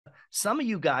Some of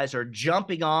you guys are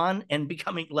jumping on and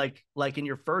becoming like in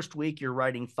your first week, you're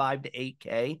writing 5 to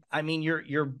 8K. I mean,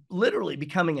 you're literally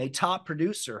becoming a top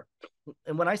producer.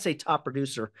 And when I say top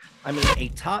producer, I mean a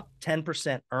top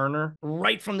 10% earner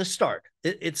right from the start.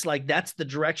 It's like that's the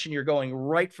direction you're going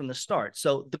right from the start.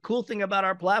 So the cool thing about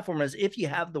our platform is if you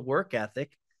have the work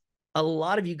ethic, a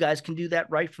lot of you guys can do that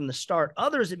right from the start.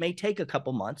 Others, it may take a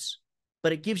couple months,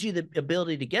 but it gives you the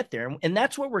ability to get there. And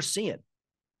that's what we're seeing.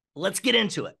 Let's get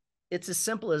into it. It's as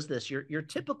simple as this. Your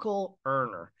typical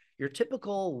earner, your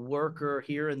typical worker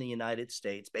here in the United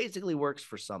States basically works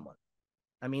for someone.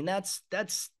 I mean, that's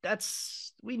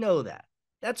we know that.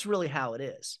 That's really how it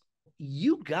is.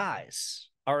 You guys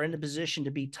are in a position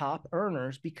to be top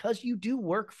earners because you do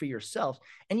work for yourself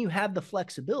and you have the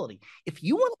flexibility. If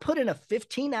you want to put in a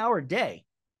 15-hour day,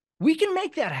 we can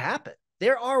make that happen.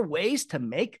 There are ways to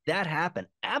make that happen.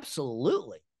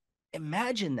 Absolutely.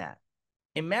 Imagine that.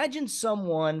 Imagine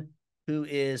someone who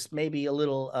is maybe a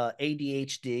little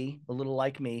ADHD, a little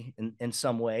like me in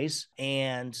some ways,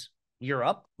 and you're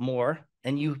up more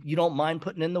and you don't mind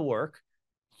putting in the work.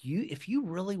 If you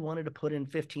really wanted to put in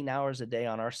 15 hours a day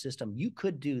on our system, you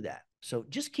could do that. So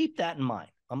just keep that in mind.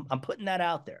 I'm putting that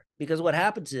out there because what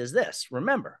happens is this.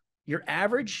 Remember, your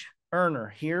average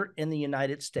earner here in the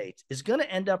United States is going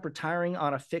to end up retiring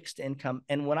on a fixed income.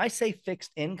 And when I say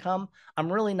fixed income,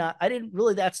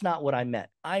 that's not what I meant.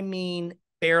 I mean,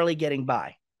 barely getting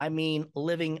by. I mean,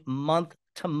 living month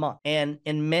to month. And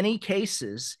in many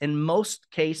cases, most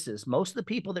of the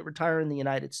people that retire in the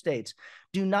United States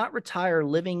do not retire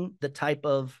living the type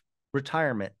of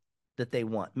retirement that they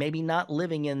want, maybe not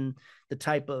living in the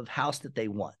type of house that they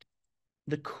want.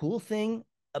 The cool thing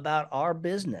about our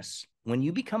business, when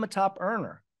you become a top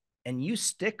earner and you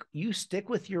stick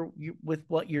with with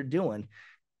what you're doing,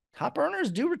 top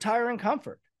earners do retire in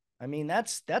comfort. I mean,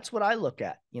 that's what I look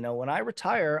at. You know, when I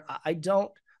retire, I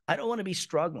don't want to be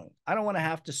struggling. I don't want to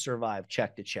have to survive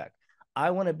check to check.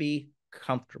 I want to be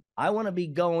comfortable. I want to be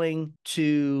going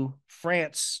to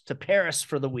France, to Paris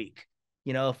for the week.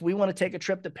 You know, if we want to take a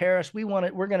trip to Paris,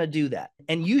 we're going to do that.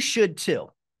 And you should too.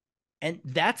 And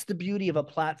that's the beauty of a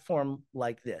platform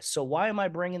like this. So why am I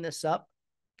bringing this up?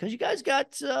 Because you guys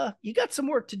got some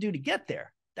work to do to get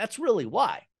there. That's really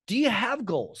why. Do you have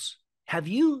goals? Have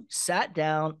you sat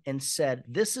down and said,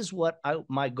 this is what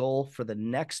my goal for the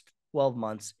next 12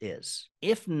 months is?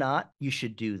 If not, you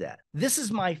should do that. This is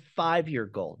my 5-year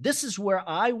goal. This is where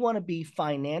I want to be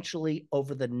financially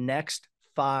over the next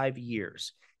 5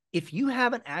 years. If you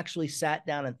haven't actually sat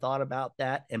down and thought about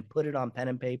that and put it on pen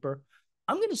and paper,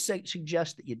 I'm going to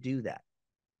suggest that you do that.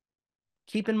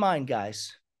 Keep in mind,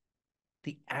 guys,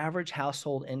 the average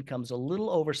household income is a little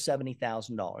over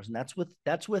 $70,000, and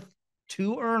that's with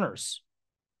 2 earners.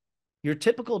 Your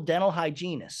typical dental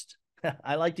hygienist,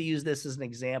 I like to use this as an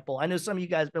example. I know some of you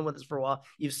guys have been with us for a while.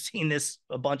 You've seen this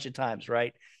a bunch of times,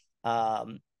 right?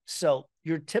 So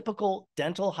your typical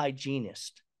dental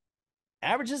hygienist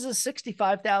averages a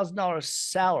 $65,000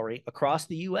 salary across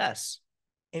the U.S.,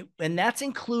 and that's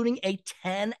including a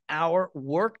 10-hour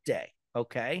workday.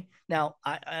 Okay. Now,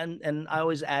 I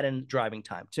always add in driving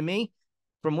time. To me,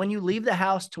 from when you leave the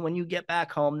house to when you get back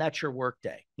home, that's your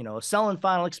workday. You know, selling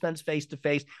final expense face to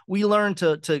face, we learn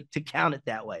to count it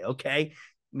that way. Okay.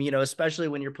 You know, especially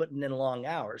when you're putting in long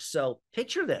hours. So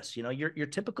picture this, you know, your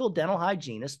typical dental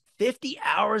hygienist, 50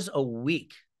 hours a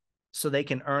week so they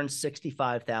can earn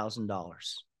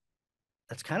 $65,000.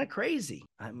 That's kind of crazy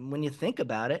when you think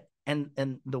about it.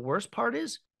 And the worst part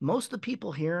is most of the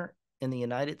people here in the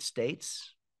United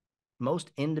States,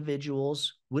 most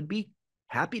individuals would be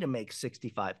happy to make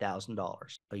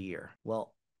 $65,000 a year.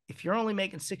 Well, if you're only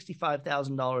making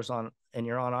 $65,000 and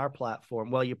you're on our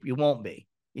platform, well, you won't be.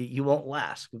 You won't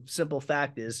last. The simple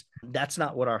fact is that's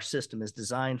not what our system is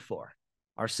designed for.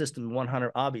 Our system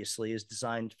 100 obviously is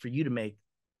designed for you to make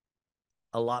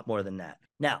a lot more than that.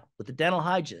 Now, with the dental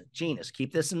hygienist,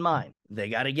 keep this in mind. They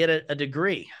got to get a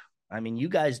degree. I mean, you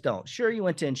guys don't. Sure, you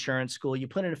went to insurance school. You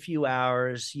put in a few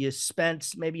hours.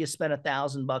 Maybe you spent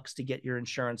 $1,000 to get your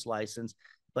insurance license.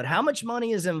 But how much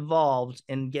money is involved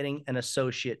in getting an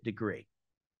associate degree?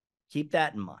 Keep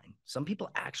that in mind. Some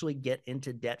people actually get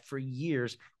into debt for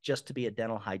years just to be a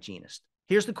dental hygienist.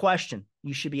 Here's the question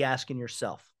you should be asking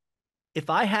yourself. If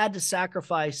I had to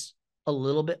sacrifice a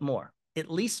little bit more, at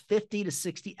least 50 to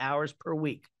 60 hours per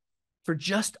week for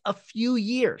just a few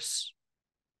years,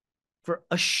 for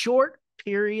a short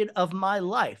period of my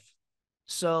life.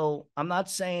 So I'm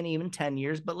not saying even 10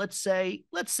 years, but let's say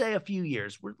a few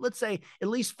years. Let's say at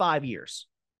least 5 years,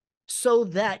 so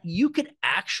that you could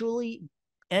actually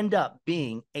end up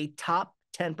being a top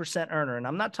 10% earner, and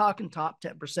I'm not talking top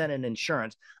 10% in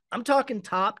insurance, I'm talking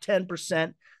top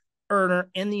 10% earner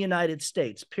in the United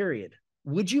States, period.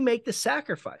 Would you make the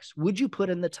sacrifice? Would you put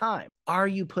in the time? Are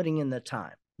you putting in the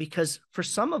time? Because for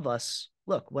some of us,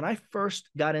 look, when I first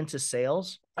got into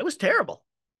sales, I was terrible.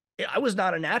 I was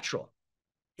not a natural.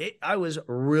 I was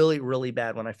really, really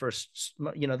bad when I first,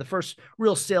 the first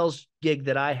real sales gig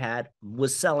that I had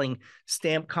was selling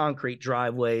stamped concrete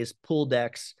driveways, pool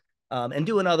decks, and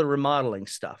doing other remodeling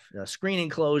stuff, screen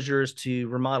enclosures to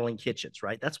remodeling kitchens,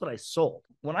 right? That's what I sold.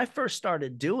 When I first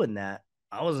started doing that,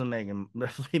 I wasn't making,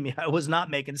 believe me, I was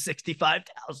not making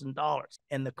 $65,000.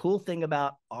 And the cool thing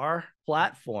about our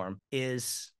platform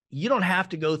is you don't have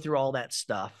to go through all that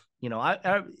stuff.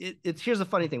 Here's the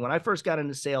funny thing. When I first got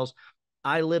into sales,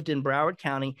 I lived in Broward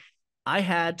County. I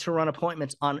had to run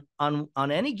appointments on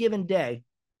any given day.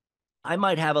 I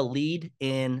might have a lead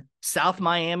in South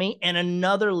Miami and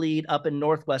another lead up in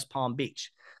Northwest Palm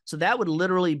Beach. So that would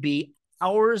literally be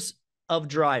hours of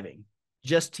driving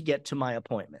just to get to my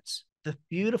appointments. The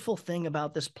beautiful thing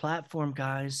about this platform,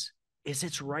 guys, is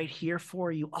it's right here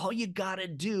for you. All you got to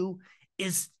do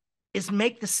is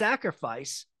make the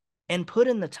sacrifice and put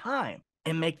in the time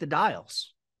and make the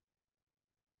dials.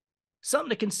 Something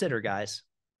to consider, guys.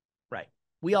 Right.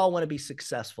 We all want to be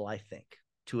successful, I think,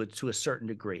 to a certain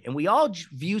degree. And we all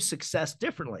view success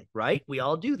differently, right? We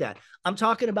all do that. I'm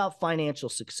talking about financial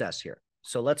success here.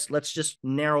 So let's just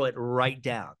narrow it right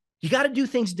down. You got to do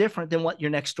things different than what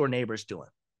your next door neighbor's doing.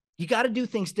 You got to do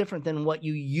things different than what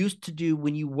you used to do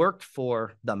when you worked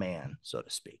for the man, so to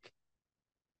speak.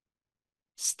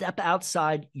 Step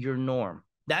outside your norm.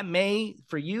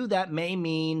 For you, that may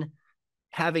mean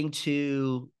having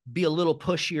to be a little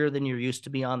pushier than you're used to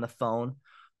be on the phone.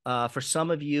 For some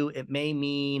of you, it may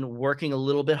mean working a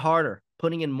little bit harder,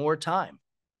 putting in more time.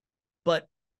 But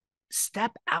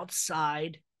step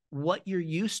outside what you're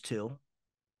used to.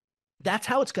 That's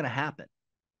how it's going to happen.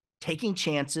 Taking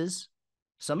chances.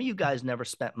 Some of you guys never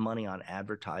spent money on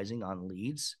advertising, on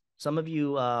leads. Some of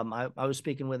you, I was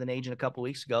speaking with an agent a couple of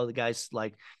weeks ago. The guy's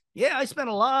like, yeah, I spent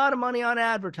a lot of money on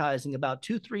advertising, about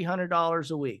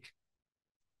 $200-300 a week.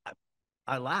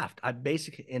 I laughed.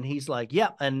 And he's like, yeah.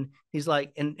 And he's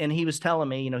like, and he was telling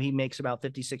me, he makes about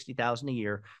 50,000-60,000 a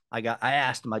year. I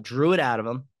asked him, I drew it out of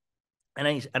him.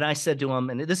 And I said to him,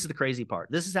 and this is the crazy part.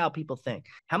 This is how people think.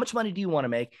 How much money do you want to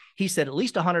make? He said at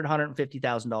least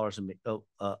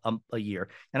 $150,000 a year.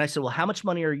 And I said, well, how much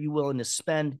money are you willing to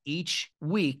spend each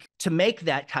week to make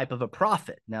that type of a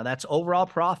profit? Now that's overall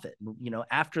profit,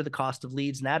 after the cost of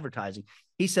leads and advertising.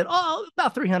 He said, oh,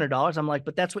 about $300. I'm like,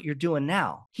 but that's what you're doing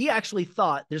now. He actually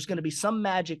thought there's going to be some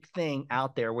magic thing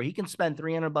out there where he can spend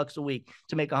 $300 a week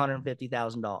to make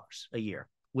 $150,000 a year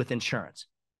with insurance.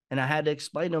 And I had to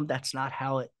explain to him that's not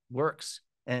how it works.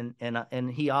 And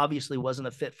he obviously wasn't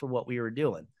a fit for what we were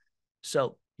doing.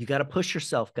 So you got to push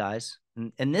yourself, guys.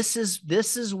 And this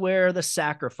is where the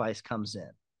sacrifice comes in.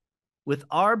 With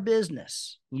our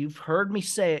business, you've heard me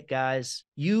say it, guys.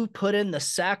 You put in the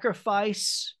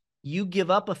sacrifice, you give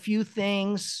up a few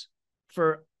things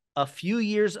for a few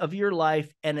years of your life.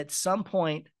 And at some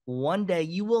point, one day,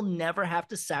 you will never have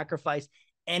to sacrifice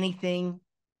anything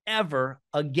ever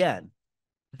again.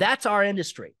 That's our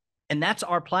industry, and that's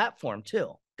our platform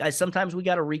too. Guys, sometimes we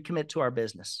got to recommit to our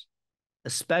business,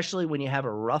 especially when you have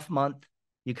a rough month.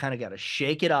 You kind of got to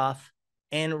shake it off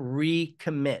and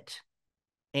recommit.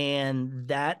 And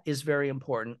that is very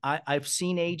important. I've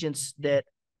seen agents that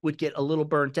would get a little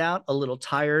burnt out, a little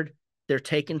tired. They're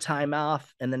taking time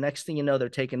off, and the next thing you know, they're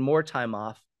taking more time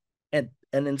off. And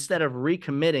instead of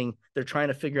recommitting, they're trying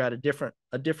to figure out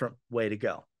a different way to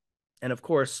go. And of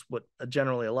course, what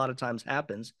generally a lot of times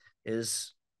happens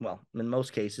is, well, in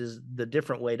most cases, the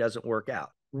different way doesn't work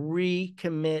out.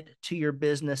 Recommit to your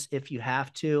business if you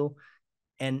have to,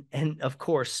 and of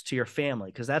course to your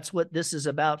family, because that's what this is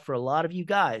about for a lot of you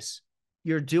guys.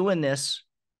 You're doing this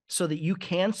so that you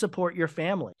can support your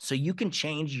family, so you can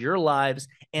change your lives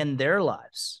and their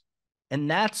lives. And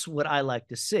that's what I like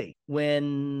to see.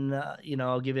 When,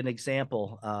 I'll give you an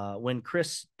example. When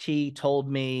Chris T told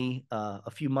me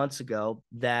a few months ago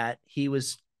that he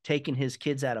was taking his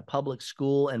kids out of public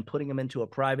school and putting them into a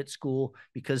private school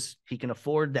because he can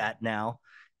afford that now,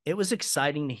 it was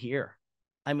exciting to hear.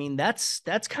 I mean, that's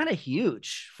kind of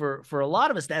huge for a lot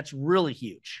of us. That's really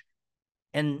huge.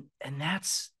 And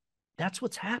that's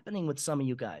what's happening with some of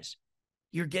you guys.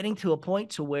 You're getting to a point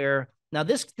to where, now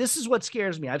this is what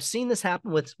scares me. I've seen this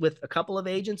happen with a couple of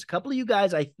agents, a couple of you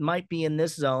guys. I might be in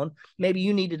this zone. Maybe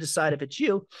you need to decide if it's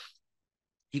you.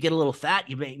 You get a little fat,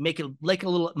 you make a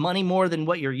little money more than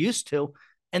what you're used to.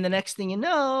 And the next thing you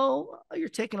know, you're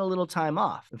taking a little time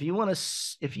off. If you want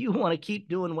to keep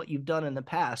doing what you've done in the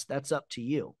past, that's up to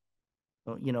you.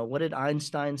 You know, what did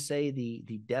Einstein say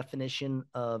the definition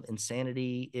of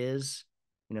insanity is?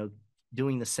 You know,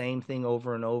 doing the same thing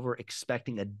over and over,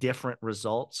 expecting a different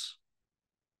results.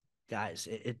 Guys,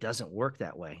 it doesn't work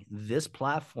that way. This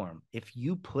platform, if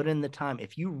you put in the time,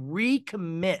 if you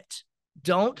recommit,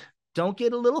 don't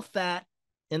get a little fat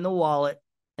in the wallet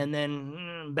and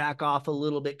then back off a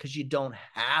little bit because you don't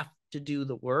have to do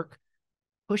the work.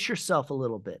 Push yourself a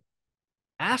little bit.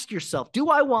 Ask yourself, do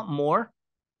I want more?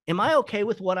 Am I okay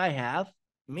with what I have?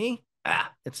 Me?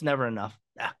 It's never enough.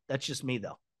 That's just me,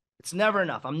 though. It's never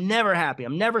enough. I'm never happy.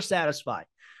 I'm never satisfied.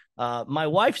 My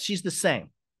wife, she's the same.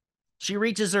 She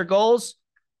reaches her goals.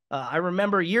 I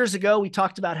remember years ago, we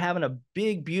talked about having a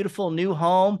big, beautiful new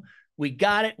home. We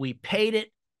got it. We paid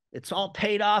it. It's all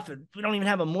paid off. And we don't even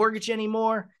have a mortgage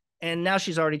anymore. And now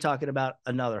she's already talking about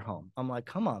another home. I'm like,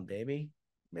 come on, baby.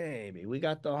 Baby, we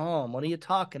got the home. What are you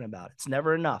talking about? It's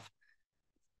never enough.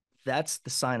 That's the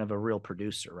sign of a real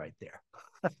producer right there.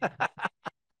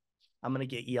 I'm going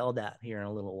to get yelled at here in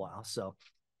a little while. So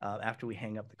after we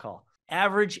hang up the call,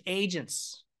 average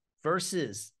agents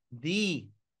versus the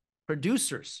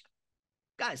producers.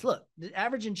 Guys, look, the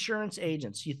average insurance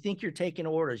agents, you think you're taking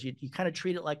orders. You kind of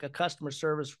treat it like a customer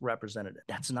service representative.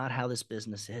 That's not how this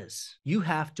business is. You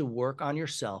have to work on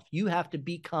yourself. You have to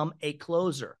become a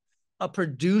closer. A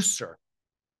producer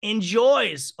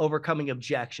enjoys overcoming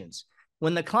objections.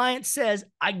 When the client says,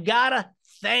 I gotta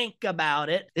think about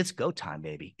it, it's go time,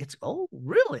 baby. It's, oh,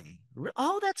 really?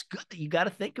 Oh, that's good that you got to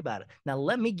think about it. Now,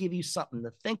 let me give you something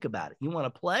to think about it. You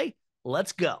want to play?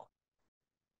 Let's go.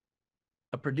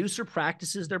 A producer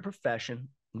practices their profession,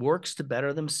 works to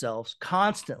better themselves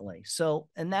constantly. So,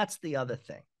 and that's the other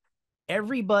thing.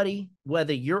 Everybody,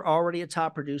 whether you're already a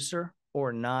top producer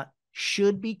or not,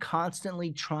 should be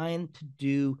constantly trying to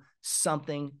do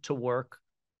something to work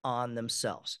on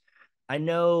themselves. I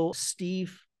know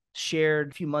Steve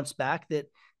shared a few months back that,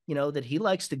 you know, that he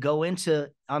likes to go into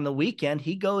on the weekend,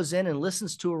 he goes in and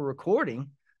listens to a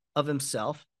recording of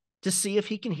himself to see if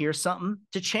he can hear something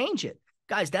to change it.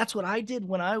 Guys, that's what I did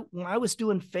when I was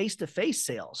doing face-to-face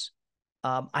sales.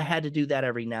 I had to do that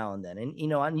every now and then. And, you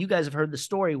know, and you guys have heard the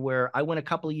story where I went a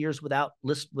couple of years without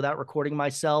recording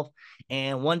myself.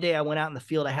 And one day I went out in the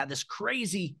field. I had this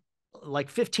crazy,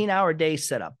 like 15-hour day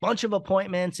set up, bunch of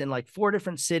appointments in like 4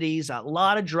 different cities, a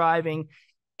lot of driving.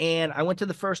 And I went to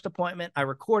the first appointment. I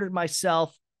recorded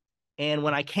myself. And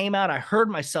when I came out, I heard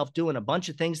myself doing a bunch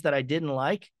of things that I didn't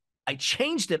like. I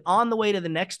changed it on the way to the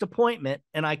next appointment,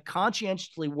 and I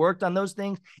conscientiously worked on those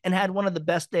things and had one of the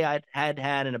best days I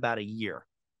had in about a year.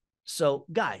 So,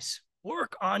 guys,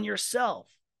 work on yourself.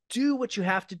 Do what you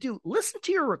have to do. Listen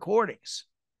to your recordings.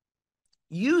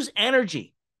 Use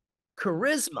energy,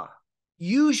 charisma.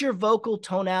 Use your vocal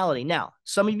tonality. Now,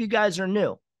 some of you guys are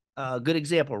new. Good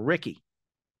example, Ricky,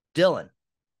 Dylan.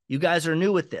 You guys are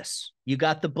new with this. You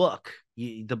got the book.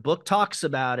 The book talks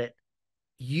about it.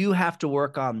 You have to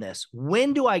work on this.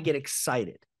 When do I get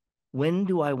excited? When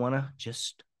do I want to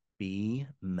just be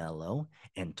mellow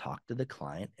and talk to the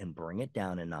client and bring it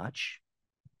down a notch?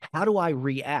 How do I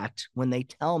react when they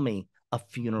tell me a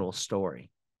funeral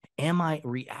story? Am I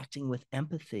reacting with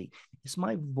empathy? Is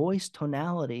my voice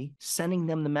tonality sending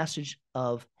them the message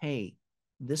of, hey,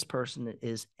 this person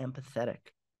is empathetic.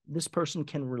 This person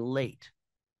can relate.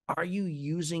 Are you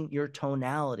using your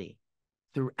tonality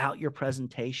throughout your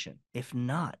presentation? If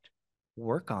not,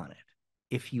 work on it.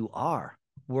 If you are,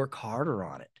 work harder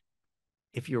on it.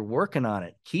 If you're working on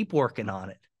it, keep working on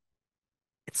it.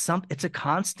 It's a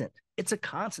constant. It's a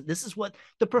constant. This is what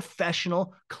the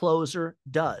professional closer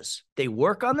does. They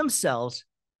work on themselves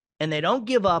and they don't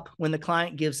give up when the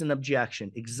client gives an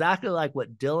objection. Exactly like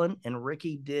what Dylan and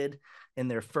Ricky did in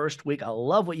their first week. I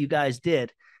love what you guys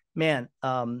did. Man,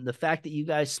 the fact that you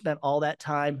guys spent all that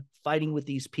time fighting with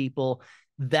these people,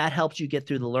 that helps you get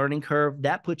through the learning curve.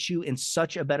 That puts you in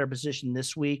such a better position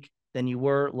this week than you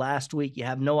were last week. You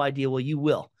have no idea. Well, you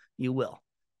will. You will.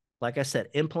 Like I said,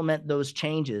 implement those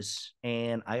changes,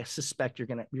 and I suspect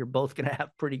you're both gonna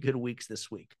have pretty good weeks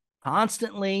this week.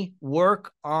 Constantly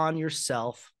work on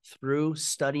yourself through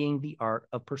studying the art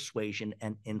of persuasion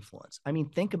and influence. I mean,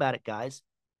 think about it, guys.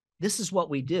 This is what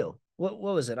we do. What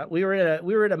was it? We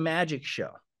were at a magic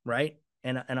show, right?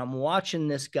 And I'm watching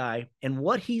this guy, and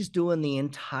what he's doing the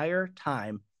entire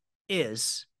time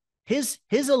is his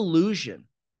illusion.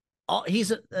 He's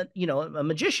a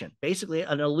magician, basically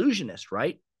an illusionist,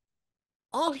 right?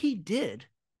 All he did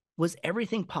was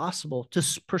everything possible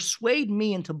to persuade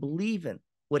me into believing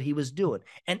what he was doing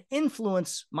and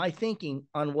influence my thinking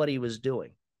on what he was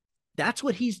doing. That's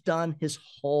what he's done his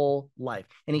whole life.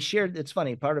 And he shared, it's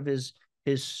funny, part of his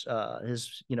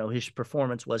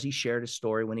performance was he shared his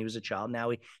story when he was a child,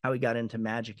 how he got into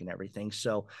magic and everything.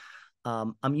 So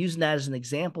I'm using that as an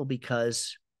example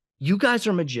because you guys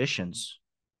are magicians.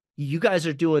 You guys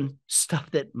are doing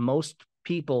stuff that most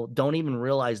people don't even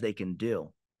realize they can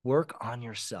do. Work on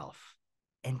yourself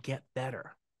and get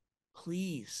better.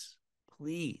 Please,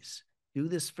 please do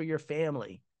this for your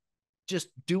family. Just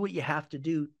do what you have to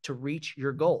do to reach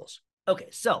your goals. Okay,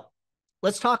 so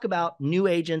let's talk about new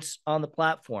agents on the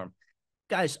platform.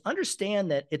 Guys, understand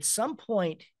that at some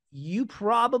point, you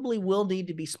probably will need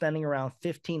to be spending around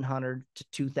 $1,500 to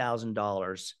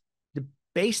 $2,000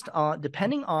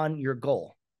 depending on your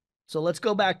goal. So let's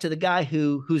go back to the guy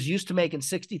who's used to making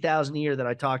 $60,000 a year that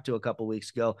I talked to a couple of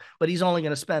weeks ago, but he's only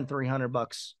going to spend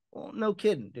 $300. Well, no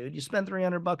kidding, dude. You spend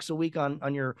 $300 a week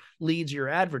on your leads, your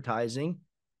advertising.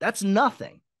 That's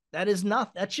nothing.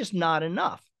 That's just not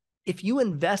enough. If you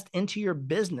invest into your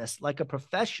business like a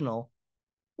professional,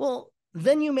 well,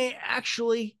 then you may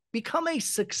actually become a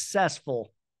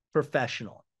successful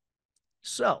professional.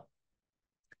 So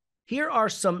here are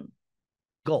some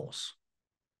goals.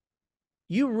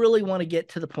 You really want to get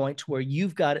to the point where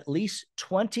you've got at least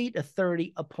 20 to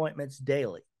 30 appointments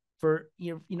daily.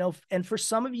 And for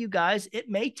some of you guys, it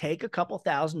may take a couple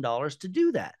 $1,000s to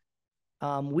do that.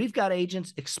 We've got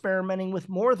agents experimenting with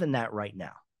more than that right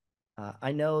now.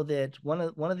 I know that one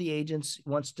of the agents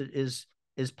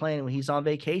is planning. He's on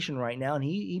vacation right now, and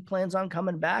he plans on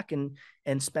coming back and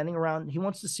spending around. He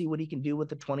wants to see what he can do with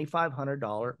the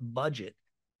 $2,500 budget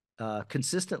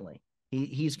consistently.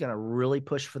 He's going to really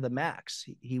push for the max.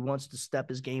 He wants to step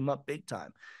his game up big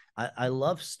time. I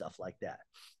love stuff like that.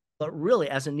 But really,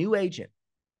 as a new agent,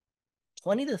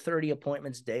 20 to 30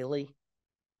 appointments daily,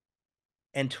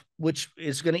 and which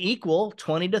is going to equal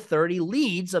 20 to 30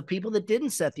 leads of people that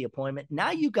didn't set the appointment.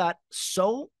 Now you got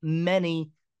so many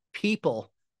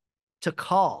people to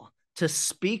call, to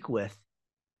speak with,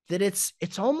 that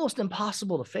it's almost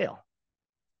impossible to fail.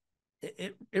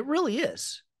 It really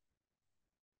is.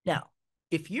 Now,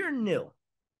 if you're new,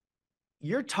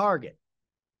 your target,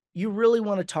 you really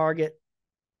want to target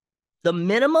the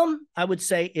minimum, I would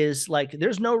say, is like,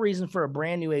 there's no reason for a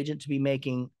brand new agent to be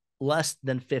making less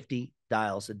than 50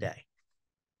 dials a day.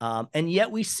 And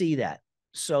yet we see that.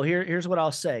 So here's what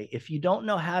I'll say. If you don't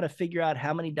know how to figure out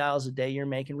how many dials a day you're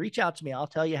making, reach out to me. I'll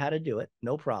tell you how to do it.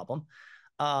 No problem.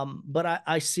 But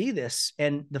I see this.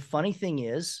 And the funny thing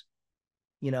is,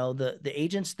 the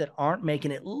agents that aren't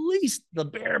making at least the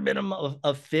bare minimum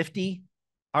of 50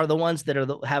 are the ones that are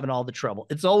having all the trouble.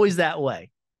 It's always that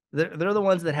way. They're the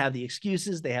ones that have the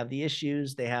excuses. They have the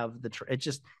issues. They have it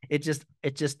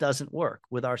just doesn't work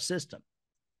with our system.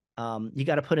 You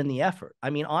got to put in the effort.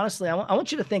 I mean, honestly, I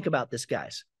want you to think about this,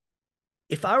 guys.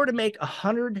 If I were to make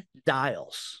 100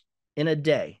 dials in a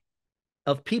day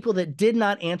of people that did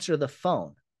not answer the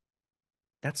phone,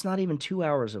 that's not even 2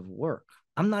 hours of work.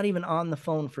 I'm not even on the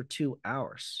phone for 2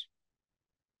 hours.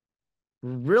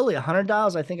 Really, 100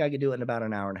 dials, I think I could do it in about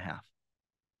an hour and a half.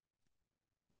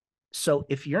 So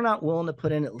if you're not willing to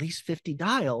put in at least 50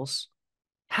 dials,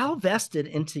 how vested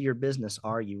into your business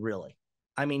are you really?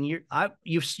 I mean,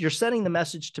 you're sending the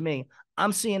message to me.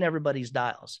 I'm seeing everybody's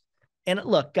dials. And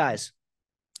look, guys,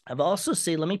 I've also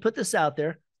seen, let me put this out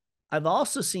there. I've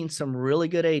also seen some really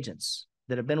good agents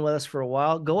that have been with us for a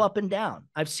while go up and down.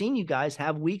 I've seen you guys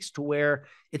have weeks to where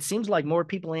it seems like more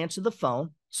people answer the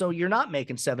phone, so you're not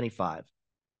making 75.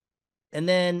 And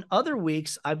then other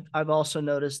weeks, I've also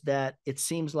noticed that it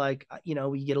seems like,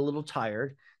 we get a little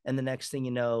tired, and the next thing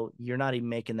you know, you're not even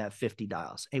making that 50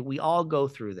 dials. Hey, we all go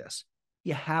through this.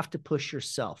 You have to push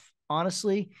yourself.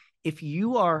 Honestly, if you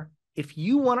want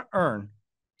to earn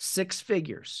 6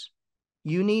 figures,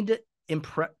 you need to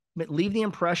leave the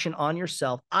impression on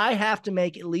yourself. I have to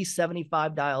make at least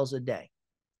 75 dials a day.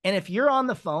 And if you're on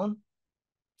the phone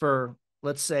for,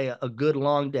 let's say, a good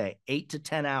long day, 8 to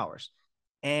 10 hours,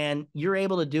 and you're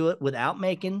able to do it without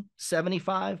making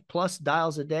 75 plus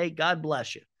dials a day, God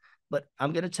bless you. But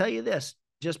I'm going to tell you this,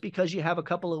 just because you have a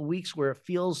couple of weeks where it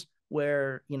feels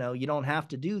where, you don't have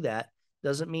to do that,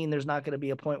 doesn't mean there's not going to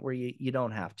be a point where you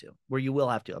don't have to, where you will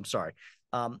have to. I'm sorry.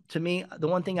 To me, the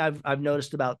one thing I've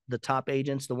noticed about the top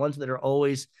agents, the ones that are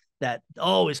always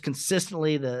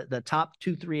consistently the top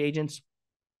 2-3 agents,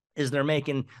 is they're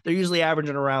usually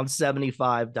averaging around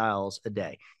 75 dials a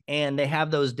day. And they have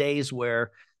those days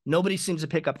where nobody seems to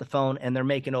pick up the phone and they're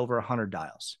making over 100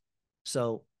 dials.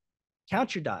 So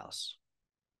count your dials.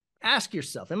 Ask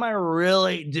yourself, am I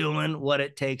really doing what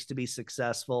it takes to be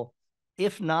successful?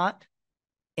 If not,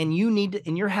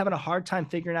 and you're having a hard time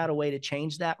figuring out a way to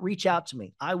change that, reach out to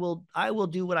me. I will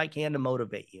do what I can to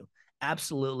motivate you.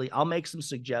 Absolutely. I'll make some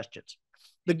suggestions.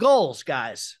 The goals,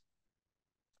 guys.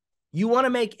 You want to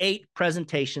make 8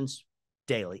 presentations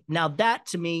daily. Now that,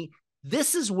 to me,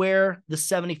 this is where the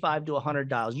 75 to 100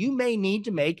 dials. You may need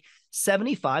to make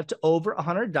 75 to over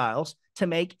 100 dials to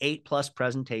make 8+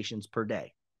 presentations per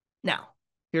day. Now,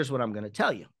 here's what I'm going to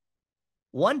tell you.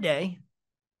 One day,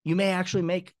 you may actually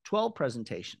make 12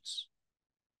 presentations.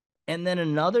 And then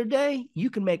another day, you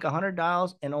can make 100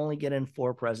 dials and only get in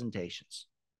 4 presentations.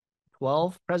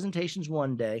 12 presentations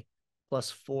one day plus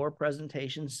 4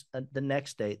 presentations the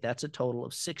next day. That's a total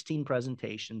of 16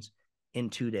 presentations in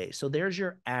 2 days. So there's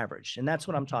your average. And that's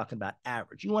what I'm talking about,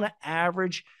 average. You want to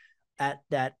average at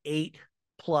that 8+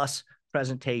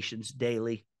 presentations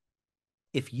daily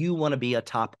if you want to be a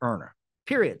top earner,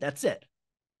 period. That's it.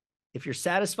 If you're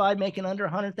satisfied making under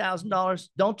 $100,000,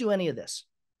 don't do any of this.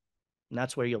 And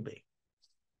that's where you'll be.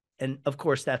 And of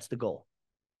course, that's the goal.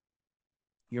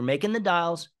 You're making the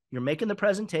dials, you're making the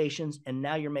presentations, and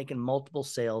now you're making multiple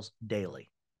sales daily.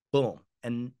 Boom.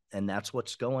 And that's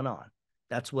what's going on.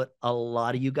 That's what a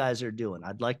lot of you guys are doing.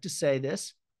 I'd like to say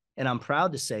this, and I'm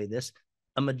proud to say this.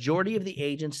 A majority of the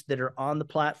agents that are on the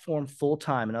platform full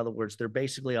time, in other words, they're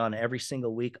basically on every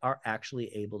single week, are actually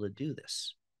able to do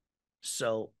this.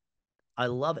 So I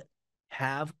love it.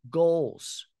 Have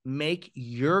goals. Make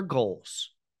your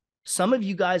goals. Some of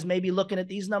you guys may be looking at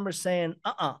these numbers saying,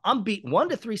 I'm beating 1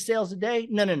 to 3 sales a day.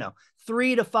 No.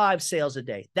 3 to 5 sales a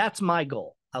day. That's my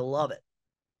goal. I love it.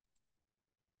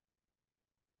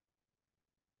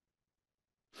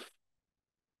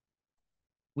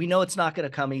 We know it's not going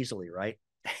to come easily, right?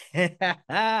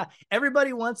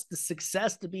 Everybody wants the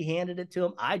success to be handed it to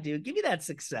them. I do. Give me that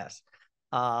success.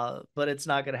 But it's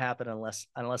not going to happen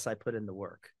unless I put in the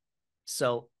work.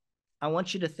 So I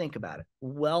want you to think about it.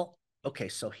 Well, okay,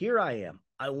 so here I am.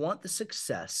 I want the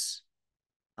success.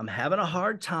 I'm having a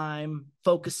hard time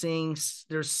focusing.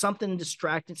 There's something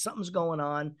distracting. Something's going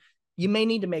on. You may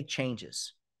need to make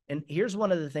changes. And here's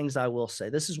one of the things I will say.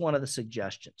 This is one of the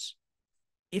suggestions.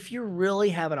 If you're really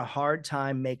having a hard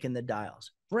time making the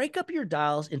dials, break up your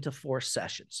dials into 4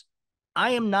 sessions.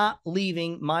 I am not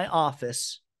leaving my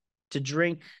office to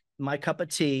drink my cup of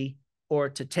tea or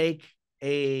to take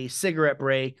a cigarette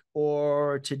break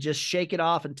or to just shake it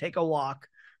off and take a walk,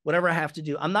 whatever I have to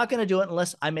do. I'm not going to do it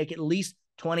unless I make at least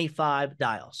 25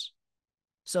 dials.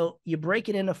 So you break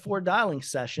it into 4 dialing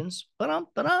sessions.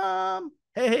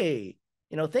 Hey,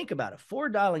 think about it. 4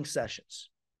 dialing sessions.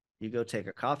 You go take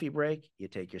a coffee break, you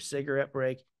take your cigarette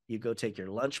break, you go take your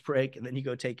lunch break, and then you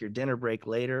go take your dinner break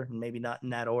later, and maybe not in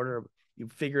that order. You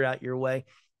figure out your way.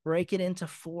 Break it into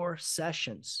 4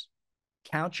 sessions.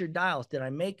 Count your dials. Did I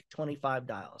make 25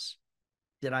 dials?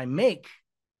 Did I make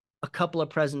a couple of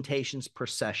presentations per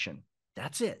session?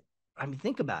 That's it. I mean,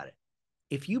 think about it.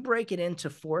 If you break it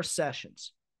into 4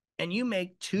 sessions and you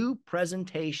make 2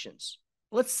 presentations,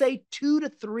 let's say 2 to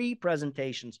 3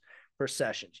 presentations per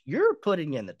session, you're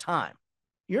putting in the time.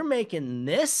 You're making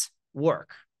this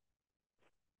work.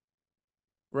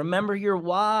 Remember your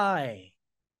why.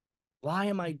 Why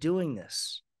am I doing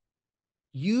this?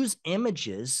 Use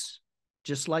images,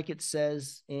 just like it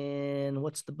says in,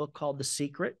 what's the book called? The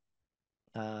Secret.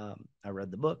 I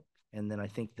read the book, and then I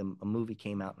think a movie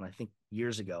came out, and I think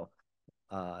years ago,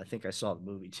 I think I saw the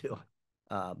movie too.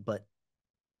 But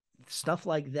stuff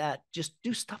like that, just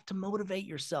do stuff to motivate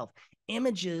yourself.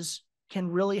 Images can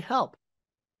really help.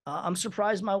 I'm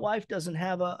surprised my wife doesn't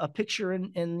have a picture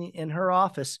in her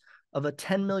office of a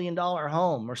 $10 million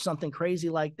home or something crazy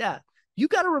like that. You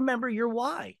got to remember your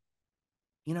why.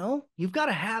 You've got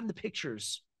to have the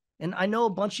pictures. And I know a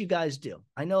bunch of you guys do.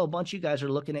 I know a bunch of you guys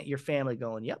are looking at your family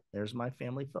going, yep, there's my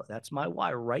family photo. That's my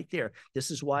why right there.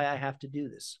 This is why I have to do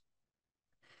this.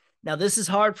 Now, this is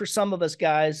hard for some of us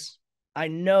guys. I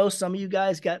know some of you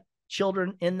guys got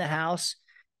children in the house.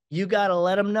 You got to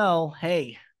let them know,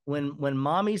 hey, when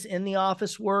mommy's in the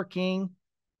office working,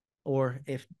 or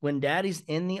when daddy's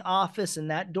in the office and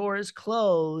that door is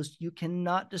closed, you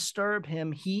cannot disturb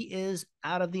him. He is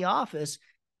out of the office.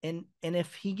 And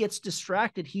if he gets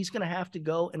distracted, he's going to have to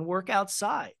go and work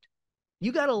outside.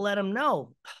 You got to let him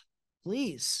know,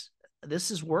 please, this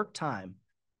is work time.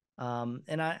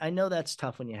 And I know that's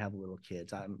tough when you have little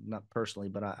kids. I'm not personally,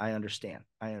 but I understand.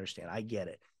 I get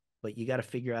it. But you got to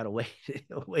figure out a way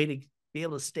to be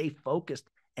able to stay focused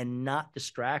and not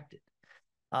distracted.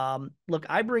 Look,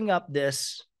 I bring up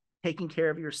this taking care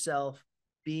of yourself,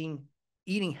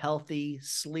 eating healthy,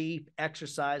 sleep,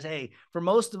 exercise. Hey, for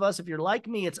most of us, if you're like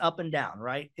me, it's up and down,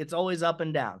 right? It's always up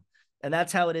and down. And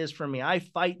that's how it is for me. I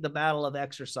fight the battle of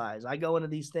exercise. I go into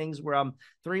these things where I'm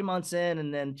 3 months in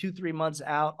and then 2-3 months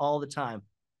out all the time.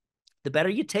 The better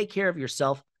you take care of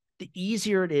yourself, the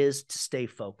easier it is to stay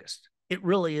focused. It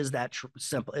really is that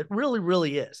simple. It really,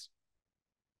 really is.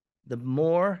 The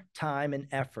more time and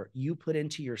effort you put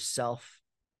into yourself,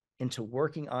 into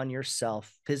working on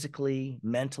yourself physically,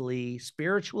 mentally,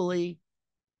 spiritually,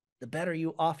 the better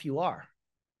off you are.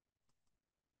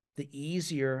 The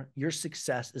easier your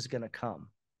success is going to come.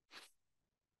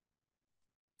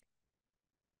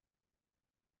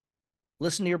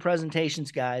 Listen to your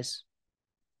presentations, guys.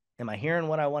 Am I hearing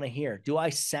what I want to hear? Do I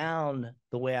sound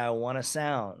the way I want to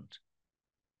sound?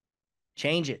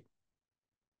 Change it.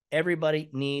 Everybody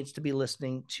needs to be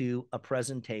listening to a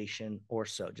presentation or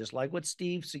so, just like what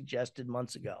Steve suggested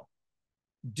months ago.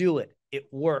 Do it. It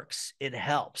works. It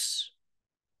helps.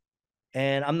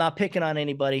 And I'm not picking on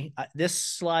anybody. This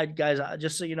slide, guys,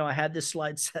 just so you know, I had this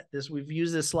slide set. We've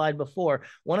used this slide before.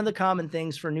 One of the common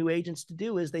things for new agents to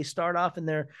do is they start off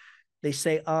and they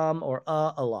say or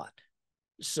a lot.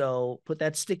 So put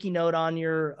that sticky note on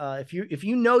your, if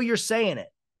you know you're saying it,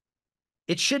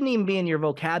 it shouldn't even be in your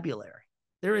vocabulary.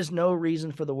 There is no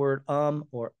reason for the word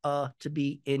or to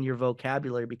be in your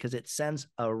vocabulary because it sends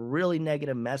a really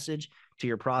negative message to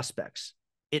your prospects.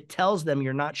 It tells them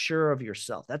you're not sure of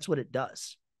yourself. That's what it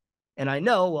does. And I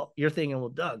know, well, you're thinking, well,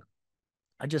 Doug,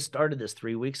 I just started this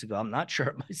 3 weeks ago. I'm not sure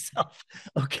of myself.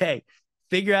 Okay.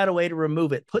 Figure out a way to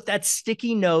remove it. Put that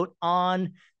sticky note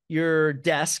on your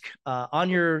desk, on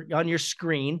your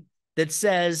screen that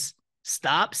says,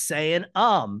 stop saying,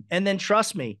 and then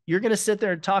trust me, you're going to sit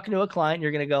there and talking to a client.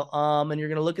 You're going to go, and you're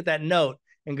going to look at that note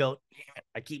and go,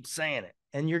 I keep saying it.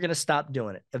 And you're going to stop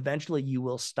doing it. Eventually you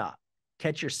will stop.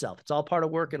 Catch yourself. It's all part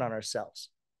of working on ourselves.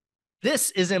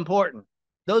 This is important.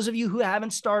 Those of you who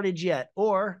haven't started yet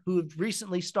or who have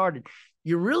recently started,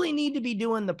 you really need to be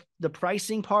doing the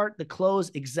pricing part, the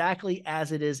close exactly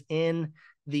as it is in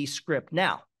the script.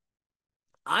 Now,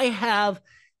 I have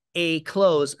a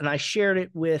close and I shared it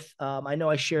with, I know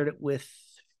I shared it with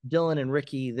Dylan and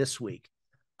Ricky this week.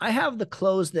 I have the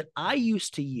close that I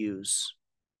used to use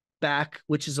back,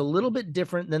 which is a little bit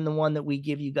different than the one that we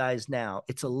give you guys now.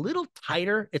 It's a little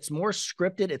tighter. It's more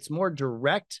scripted. It's more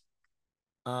direct.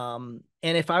 And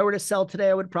if I were to sell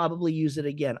today, I would probably use it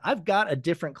again. I've got a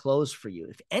different close for you.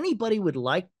 If anybody would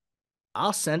like,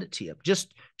 I'll send it to you.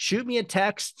 Just shoot me a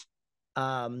text,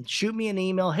 shoot me an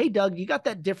email. Hey, Doug, you got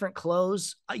that different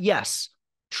close? Yes,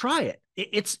 try it.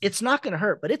 It's not going to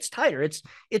hurt, but it's tighter. It's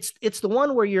the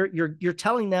one where you're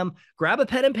telling them, grab a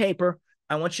pen and paper.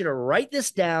 I want you to write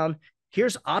this down.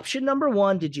 Here's option number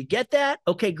 1. Did you get that?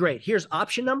 Okay, great. Here's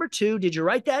option number 2. Did you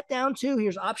write that down too?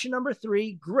 Here's option number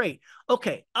 3. Great.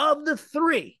 Okay, of the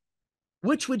 3,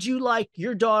 which would you like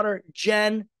your daughter,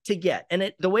 Jen, to get?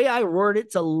 And the way I word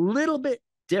it's a little bit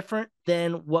different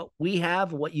than what we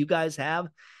have, what you guys have.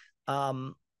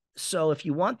 So if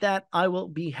you want that, I will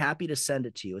be happy to send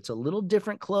it to you. It's a little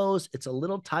different close. It's a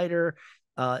little tighter.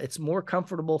 It's more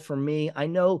comfortable for me. I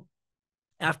know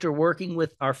after working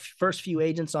with our first few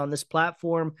agents on this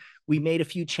platform, we made a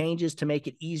few changes to make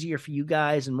it easier for you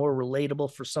guys and more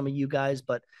relatable for some of you guys.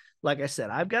 But like I said,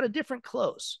 I've got a different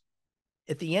close.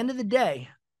 At the end of the day,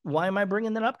 why am I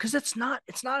bringing that up? Because it's not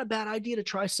a bad idea to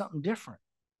try something different.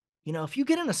 You know, if you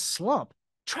get in a slump,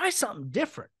 try something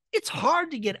different. It's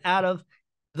hard to get out of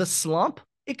the slump.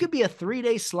 It could be a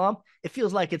 3-day slump. It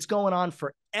feels like it's going on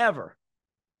forever.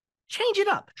 Change it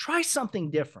up. Try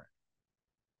something different.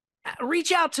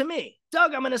 Reach out to me.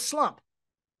 Doug, I'm in a slump.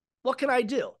 What can I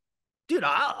do? Dude,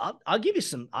 I'll give you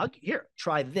some. Here,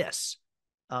 try this.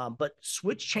 But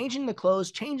changing the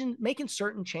close, making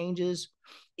certain changes.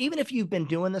 Even if you've been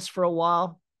doing this for a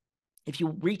while, if you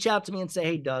reach out to me and say,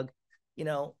 hey, Doug,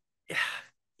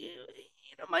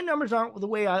 my numbers aren't the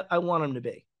way I want them to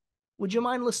be. Would you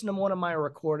mind listening to one of my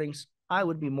recordings? I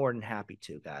would be more than happy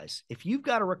to, guys. If you've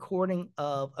got a recording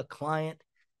of a client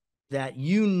that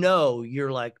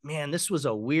you're like, man, this was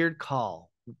a weird call.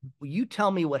 Will you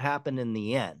tell me what happened in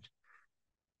the end?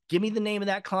 Give me the name of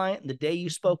that client and the day you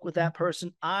spoke with that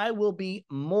person. I will be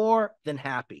more than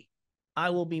happy. I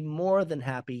will be more than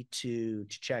happy to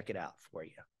check it out for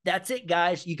you. That's it,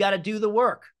 guys. You got to do the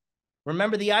work.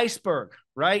 Remember the iceberg,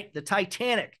 right? The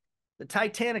Titanic. The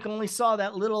Titanic only saw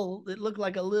it looked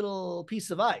like a little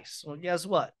piece of ice. Well, guess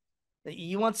what?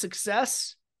 You want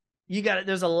success?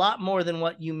 There's a lot more than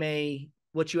what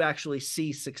you actually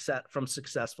see from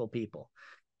successful people.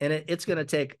 And it's going to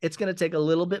take a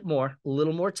little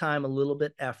more time, a little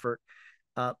bit effort.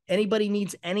 Anybody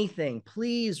needs anything,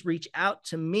 please reach out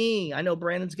to me. I know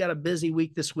Brandon's got a busy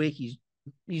week this week. He's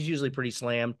usually pretty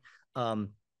slammed.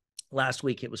 Last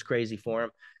week, it was crazy for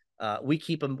him.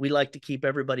 We like to keep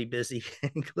everybody busy,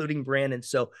 including Brandon.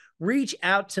 So reach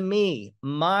out to me.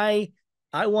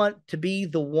 I want to be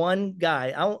the one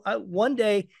guy. One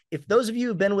day, if those of you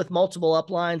who've been with multiple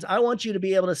uplines, I want you to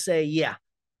be able to say, yeah,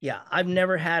 I've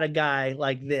never had a guy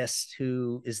like this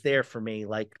who is there for me,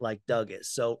 like Doug is.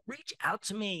 So reach out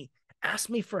to me.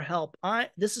 Ask me for help.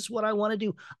 This is what I want to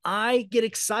do. I get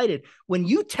excited when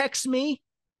you text me.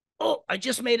 Oh, I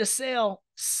just made a sale,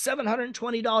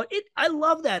 $720. I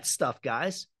love that stuff,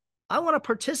 guys. I want to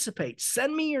participate.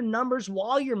 Send me your numbers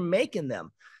while you're making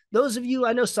them. Those of you,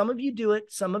 I know some of you do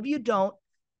it, some of you don't.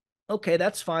 Okay,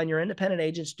 that's fine. You're independent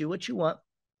agents. Do what you want.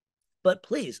 But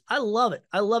please, I love it.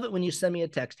 I love it when you send me a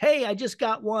text. Hey, I just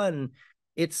got one.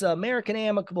 It's American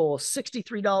Amicable,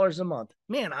 $63 a month.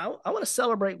 Man, I want to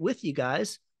celebrate with you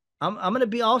guys. I'm going to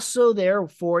be also there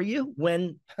for you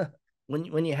when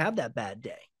you have that bad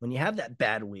day, when you have that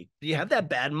bad week, you have that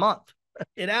bad month.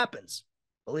 It happens.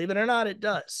 Believe it or not, it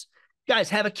does. Guys,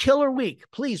 have a killer week.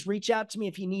 Please reach out to me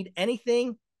if you need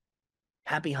anything.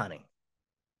 Happy hunting.